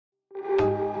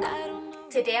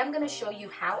Today I'm going to show you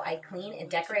how I clean and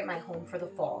decorate my home for the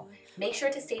fall. Make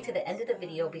sure to stay to the end of the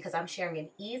video because I'm sharing an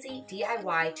easy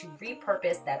DIY to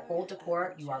repurpose that old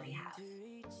decor you already have.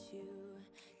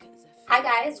 Hi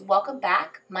guys, welcome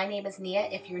back. My name is Nia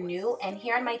if you're new, and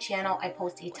here on my channel I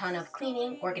post a ton of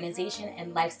cleaning, organization,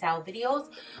 and lifestyle videos,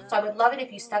 so I would love it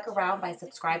if you stuck around by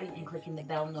subscribing and clicking the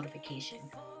bell notification.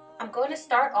 I'm going to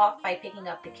start off by picking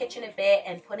up the kitchen a bit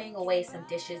and putting away some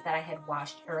dishes that I had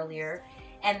washed earlier.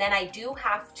 And then I do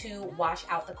have to wash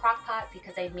out the crock pot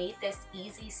because I made this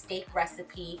easy steak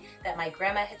recipe that my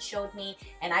grandma had showed me,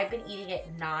 and I've been eating it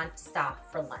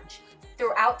non-stop for lunch.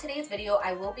 Throughout today's video,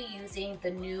 I will be using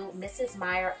the new Mrs.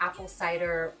 Meyer apple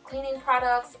cider cleaning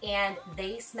products, and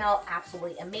they smell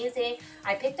absolutely amazing.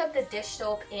 I picked up the dish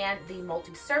soap and the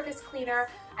multi-surface cleaner.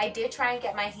 I did try and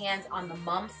get my hands on the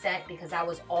mum scent because that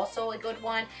was also a good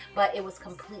one, but it was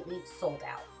completely sold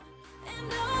out.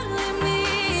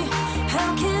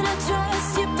 How can I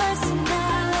trust your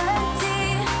personality?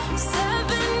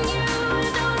 Serving you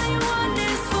with only one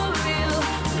is for real.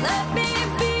 Let me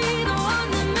be the one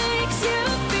that makes you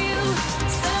feel.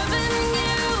 Serving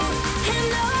you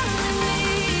and only me.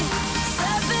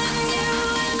 Serving you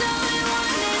and only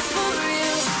one is for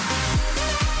real.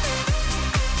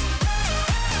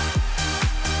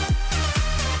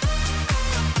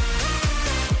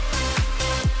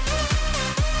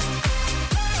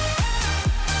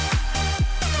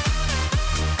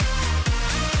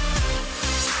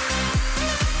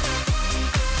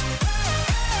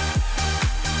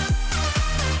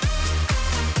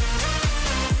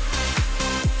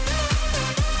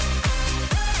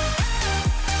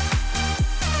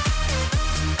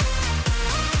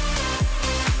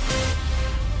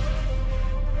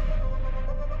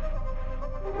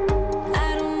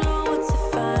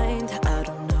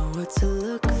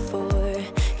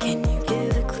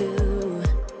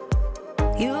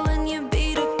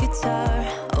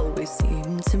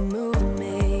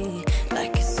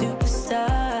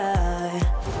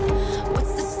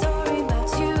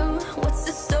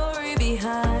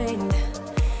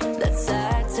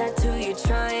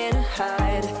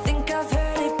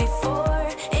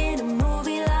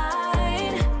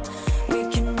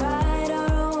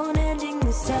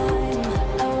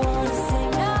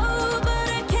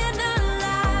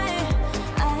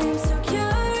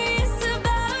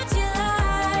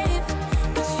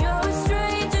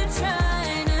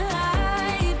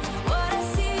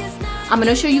 I'm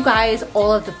going to show you guys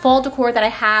all of the fall decor that I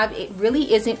have. It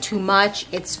really isn't too much.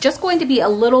 It's just going to be a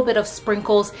little bit of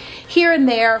sprinkles here and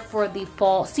there for the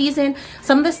fall season.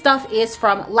 Some of the stuff is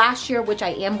from last year, which I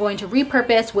am going to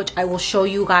repurpose, which I will show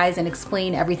you guys and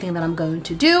explain everything that I'm going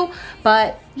to do.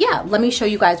 But yeah, let me show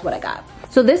you guys what I got.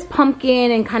 So this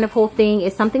pumpkin and kind of whole thing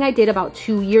is something I did about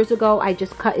 2 years ago. I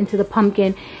just cut into the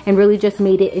pumpkin and really just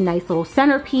made it a nice little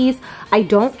centerpiece. I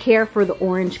don't care for the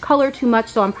orange color too much,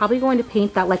 so I'm probably going to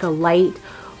paint that like a light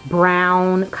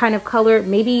brown kind of color.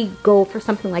 Maybe go for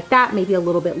something like that, maybe a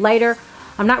little bit lighter.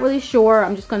 I'm not really sure.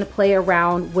 I'm just going to play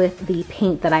around with the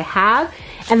paint that I have.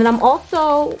 And then I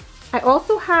also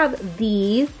have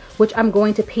these, which I'm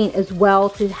going to paint as well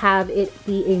to have it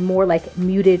be a more like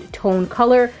muted tone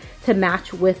color to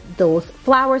match with those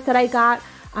flowers that I got.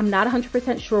 I'm not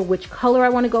 100% sure which color I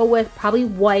want to go with. Probably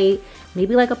white,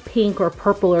 maybe like a pink or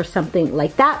purple or something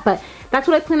like that. But that's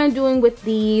what I plan on doing with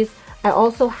these. I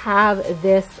also have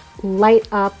this light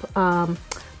up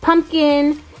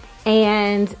pumpkin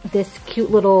and this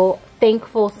cute little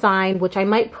thankful sign, which I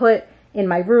might put in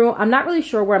my room. I'm not really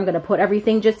sure where I'm going to put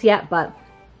everything just yet, but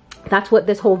that's what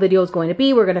this whole video is going to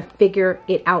be. We're going to figure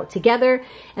it out together.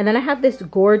 And then I have this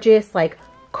gorgeous like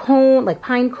cone, like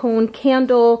pine cone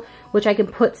candle, which I can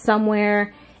put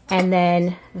somewhere. And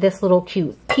then this little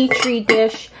cute petri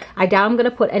dish. I doubt I'm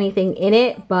gonna put anything in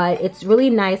it, but it's really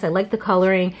nice. I like the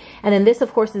coloring. And then this,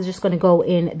 of course, is just gonna go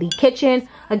in the kitchen.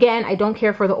 Again, I don't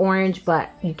care for the orange, but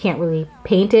you can't really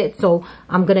paint it, so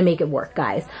I'm gonna make it work,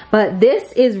 guys. But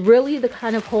this is really the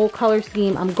kind of whole color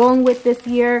scheme I'm going with this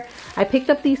year. I picked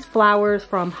up these flowers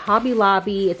from Hobby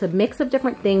Lobby. It's a mix of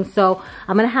different things, so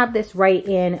I'm gonna have this right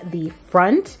in the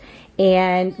front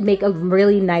and make a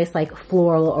really nice like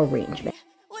floral arrangement.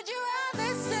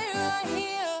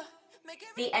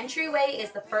 The entryway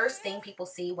is the first thing people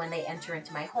see when they enter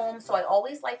into my home, so I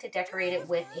always like to decorate it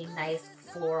with a nice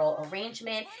floral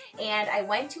arrangement. And I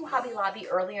went to Hobby Lobby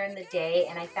earlier in the day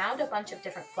and I found a bunch of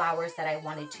different flowers that I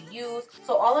wanted to use.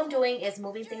 So all I'm doing is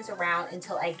moving things around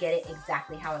until I get it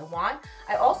exactly how I want.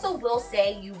 I also will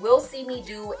say you will see me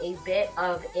do a bit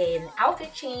of an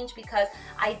outfit change because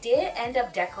I did end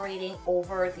up decorating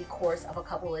over the course of a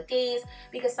couple of days,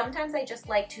 because sometimes I just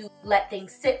like to let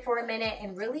things sit for a minute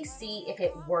and really see if it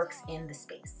it works in the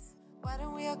space. Why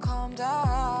don't we all calm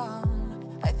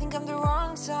down? I think I'm the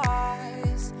wrong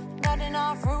size. Not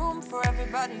enough room for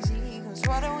everybody's egos.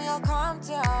 Why don't we all calm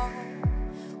down?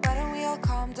 Why don't we all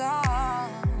calm down?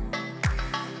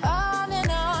 On and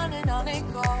on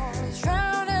it goes,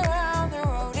 round and round the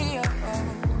rodeo.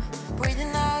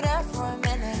 Breathing out air for a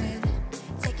minute,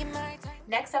 taking my time.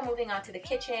 Next, I'm moving on to the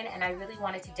kitchen, and I really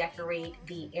wanted to decorate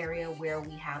the area where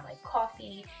we have like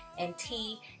coffee and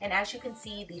tea. And as you can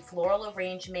see, the floral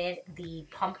arrangement, the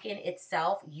pumpkin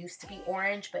itself used to be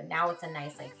orange, but now it's a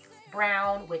nice like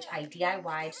brown, which I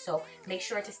DIY'd. So make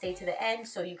sure to stay to the end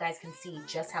so you guys can see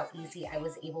just how easy I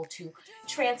was able to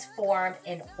transform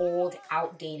an old,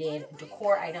 outdated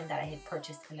decor item that I had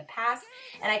purchased in the past.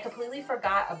 And I completely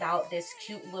forgot about this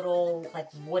cute little like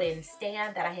wooden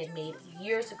stand that I had made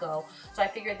years ago. So I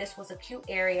figured this was a cute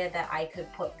area that I could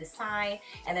put the sign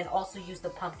and then also use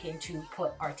the pumpkin to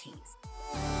put our teas.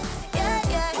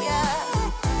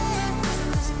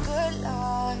 It's a good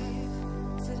life.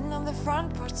 Sitting on the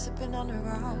front porch, sipping on the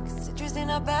rocks. Citrus in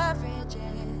our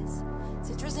beverages.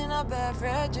 Citrus in our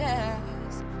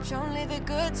beverages. Show only the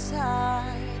good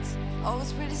sides.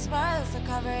 Always pretty smiles are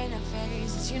covering our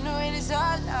faces. You know it is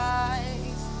all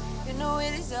lies. You know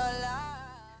it is all lies.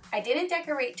 I didn't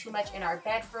decorate too much in our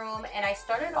bedroom, and I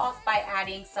started off by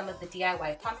adding some of the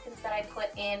DIY pumpkins that I put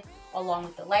in along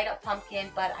with the light up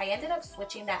pumpkin, but I ended up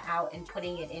switching that out and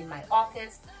putting it in my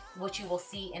office, which you will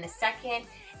see in a second.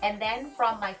 And then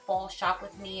from my fall shop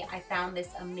with me, I found this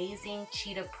amazing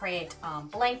cheetah print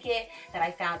blanket that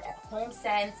I found at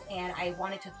HomeSense, and I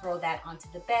wanted to throw that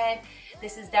onto the bed.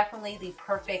 This is definitely the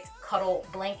perfect cuddle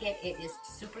blanket. It is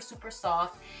super, super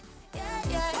soft.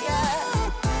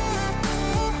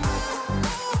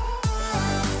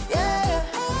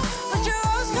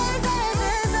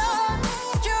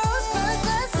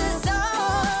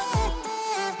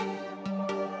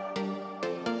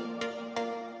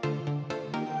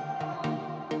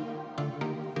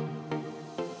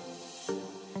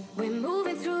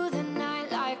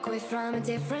 From a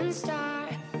different star,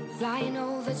 flying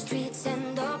over streets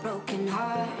and our broken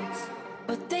hearts.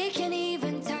 But they can't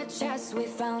even touch us, we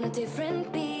found a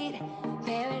different beat.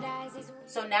 Paradise is...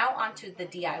 So now onto the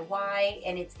DIY,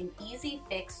 and it's an easy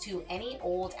fix to any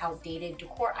old outdated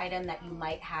decor item that you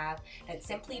might have that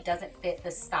simply doesn't fit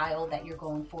the style that you're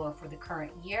going for the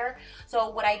current year. So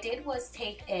what I did was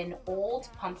take an old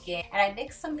pumpkin and I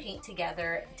mixed some paint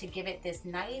together to give it this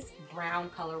nice brown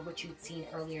color, which you'd seen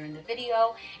earlier in the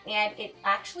video, and it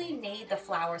actually made the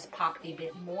flowers pop a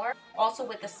bit more. Also,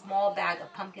 with the small bag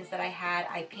of pumpkins that I had,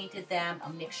 I painted them a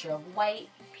mixture of white,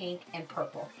 pink, and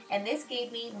purple, and this gave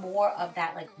me more of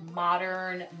that like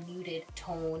modern muted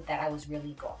tone that I was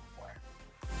really going for.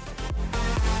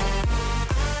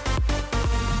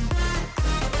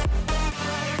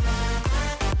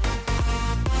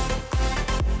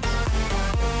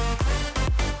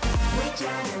 We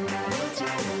turn around.